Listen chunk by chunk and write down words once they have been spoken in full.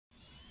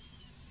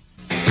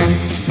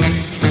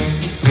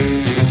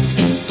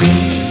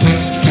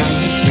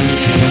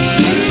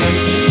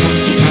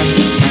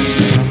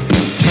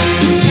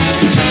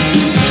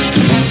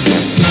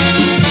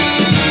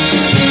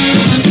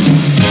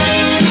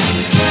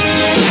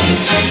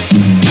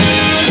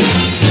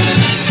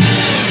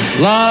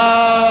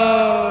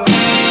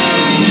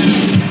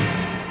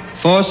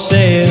for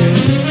sale.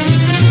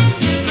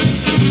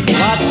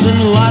 Lots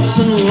and lots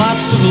and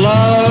lots of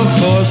love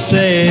for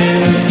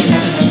sale.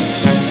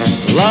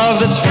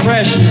 Love that's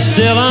fresh and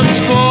still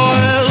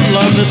unspoiled.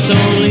 Love that's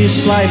only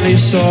slightly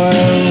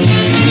soiled.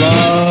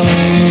 Love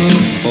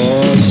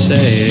for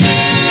sale.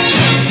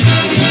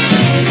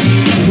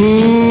 Who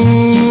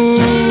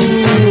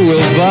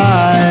will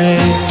buy?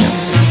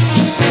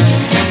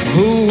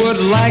 Who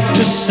would like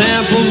to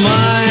sample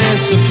my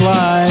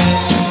supply?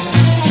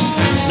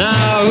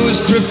 Now who's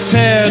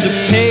prepared to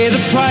pay the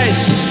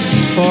price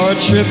for a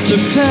trip to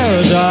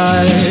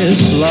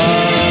paradise?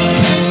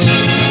 Love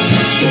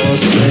for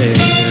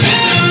sale.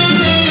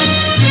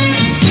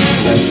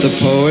 Let the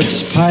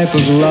poets pipe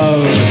of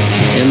love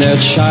in their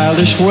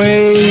childish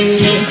way.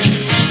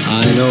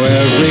 I know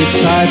every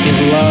type of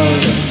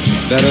love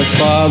better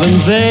far than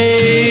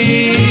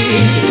they.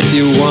 If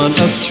you want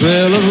a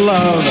thrill of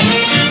love,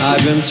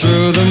 I've been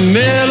through the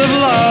mill of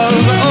love.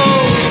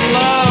 Oh,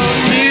 love,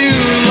 new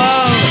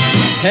love,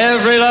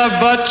 every love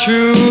but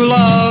true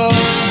love.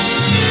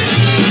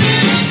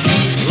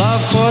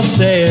 Love for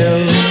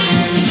sale.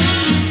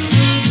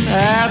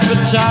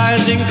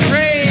 Advertising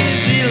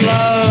crazy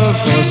love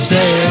for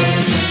sale.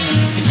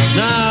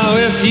 Now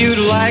if you'd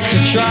like to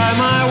try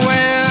my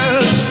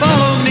wares,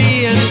 follow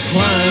me and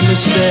climb the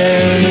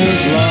stairs.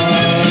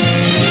 Love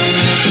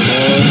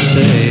for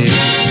sale.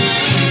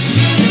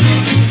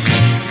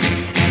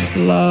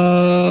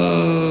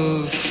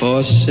 Love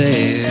for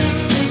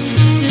sale.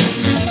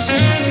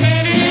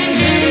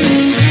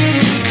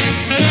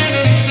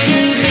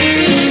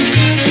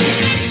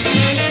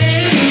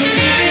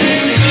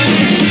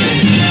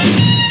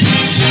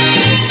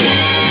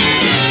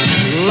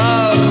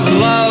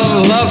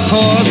 Love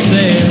for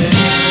sale.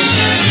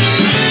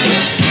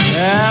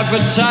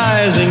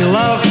 Advertising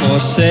love for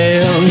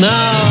sale.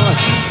 Now,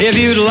 if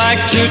you'd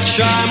like to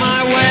try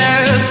my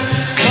wares,